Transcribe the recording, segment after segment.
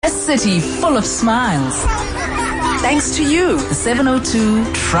A city full of smiles. Thanks to you, the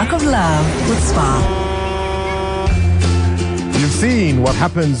 702 Truck of Love with Spar. You've seen what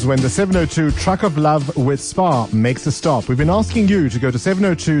happens when the 702 Truck of Love with Spar makes a stop. We've been asking you to go to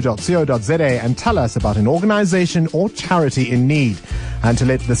 702.co.za and tell us about an organization or charity in need, and to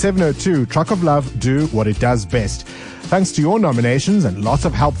let the 702 Truck of Love do what it does best. Thanks to your nominations and lots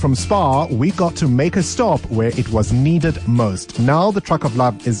of help from Spar, we got to make a stop where it was needed most. Now the Truck of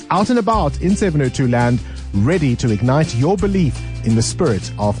Love is out and about in 702 land, ready to ignite your belief in the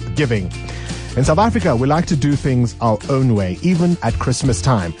spirit of giving. In South Africa, we like to do things our own way, even at Christmas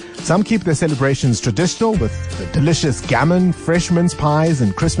time. Some keep their celebrations traditional with the delicious gammon, fresh mince pies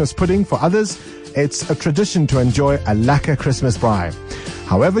and Christmas pudding. For others, it's a tradition to enjoy a lekker Christmas braai.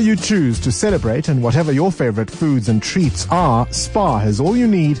 However you choose to celebrate and whatever your favorite foods and treats are, Spar has all you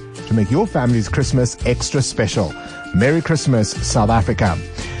need to make your family's Christmas extra special. Merry Christmas, South Africa.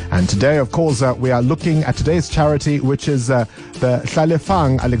 And today, of course, we are looking at today's charity, which is the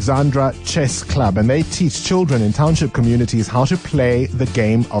Hlalefang Alexandra Chess Club. And they teach children in township communities how to play the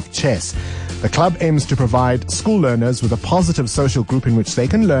game of chess. The club aims to provide school learners with a positive social group in which they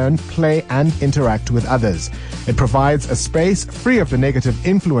can learn, play, and interact with others. It provides a space free of the negative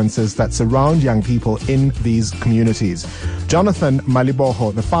influences that surround young people in these communities. Jonathan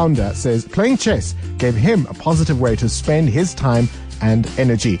Maliboho, the founder, says playing chess gave him a positive way to spend his time and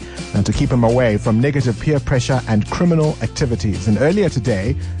energy, and to keep him away from negative peer pressure and criminal activities. And earlier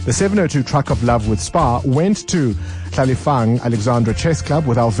today, the 702 Truck of Love with Spar went to Hlalefang Alexandra Chess Club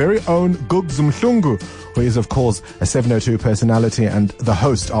with our very own Gugs Mhlungu, who is, of course, a 702 personality and the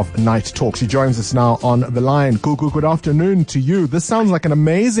host of Night Talk. She joins us now on the line. Gugu, good afternoon to you. This sounds like an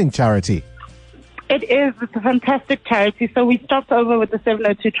amazing charity. It is. It's a fantastic charity. So we stopped over with the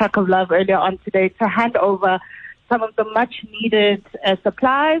 702 Truck of Love earlier on today to hand over some of the much needed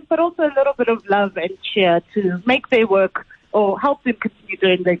supplies, but also a little bit of love and cheer to make their work or help them continue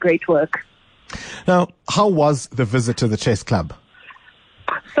doing their great work. Now, how was the visit to the chess club?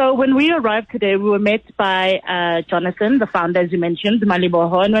 So when we arrived today, we were met by Jonathan, the founder, as you mentioned,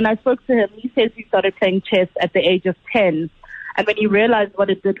 Maliboho. And when I spoke to him, he says he started playing chess at the age of 10. And when he realized what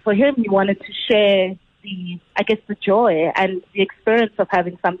it did for him, he wanted to share the joy and the experience of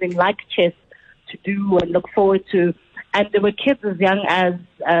having something like chess to do and look forward to. And there were kids as young as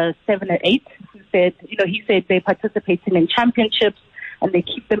 7 or 8 who said, he said they're participating in championships and they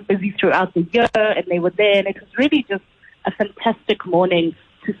keep them busy throughout the year, and they were there. And it was really just a fantastic morning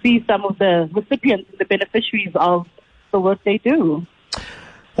to see some of the recipients and the beneficiaries of the work they do.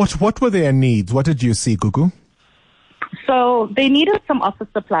 What were their needs? What did you see, Gugu? So they needed some office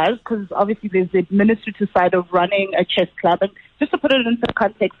supplies because obviously there's the administrative side of running a chess club. And just to put it into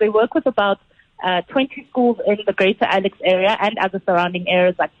context, they work with about 20 schools in the greater Alex area and other surrounding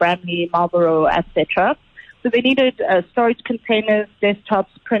areas like Bramley, Marlborough, etc. So they needed storage containers, desktops,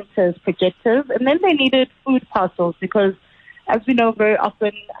 printers, projectors, and then they needed food parcels because, as we know, very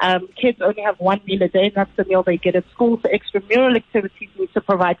often kids only have one meal a day, and that's the meal they get at school. So extramural activities need to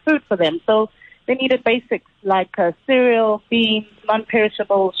provide food for them. So they needed basics like cereal, beans,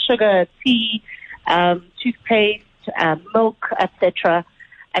 non-perishable, sugar, tea, toothpaste, milk, etc.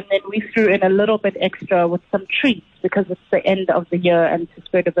 And then we threw in a little bit extra with some treats because it's the end of the year and to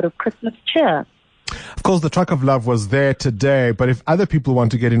spread a bit of Christmas cheer. Of course, the Truck of Love was there today, but if other people want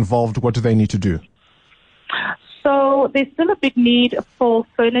to get involved, what do they need to do? So there's still a big need for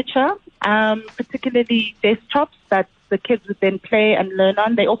furniture, particularly desktops that the kids would then play and learn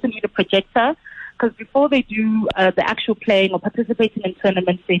on. They also need a projector because before they do the actual playing or participating in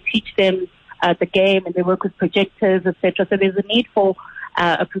tournaments, they teach them the game and they work with projectors, etc. So there's a need for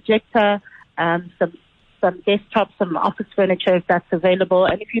a projector, some desktops, some office furniture if that's available.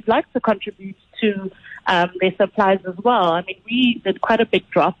 And if you'd like to contribute to their supplies as well, I mean, we did quite a big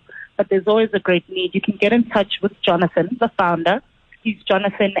drop, but there's always a great need. You can get in touch with Jonathan, the founder. He's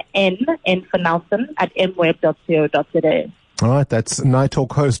Jonathan N for Nelson at mweb.co.za. All right, that's Night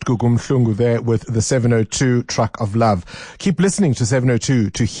Talk host Gugu Mhlungu there with the 702 Truck of Love. Keep listening to 702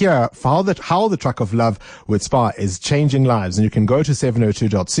 to hear how the Truck of Love with Spar is changing lives. And you can go to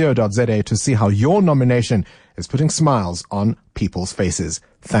 702.co.za to see how your nomination is putting smiles on people's faces.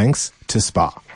 Thanks to Spar.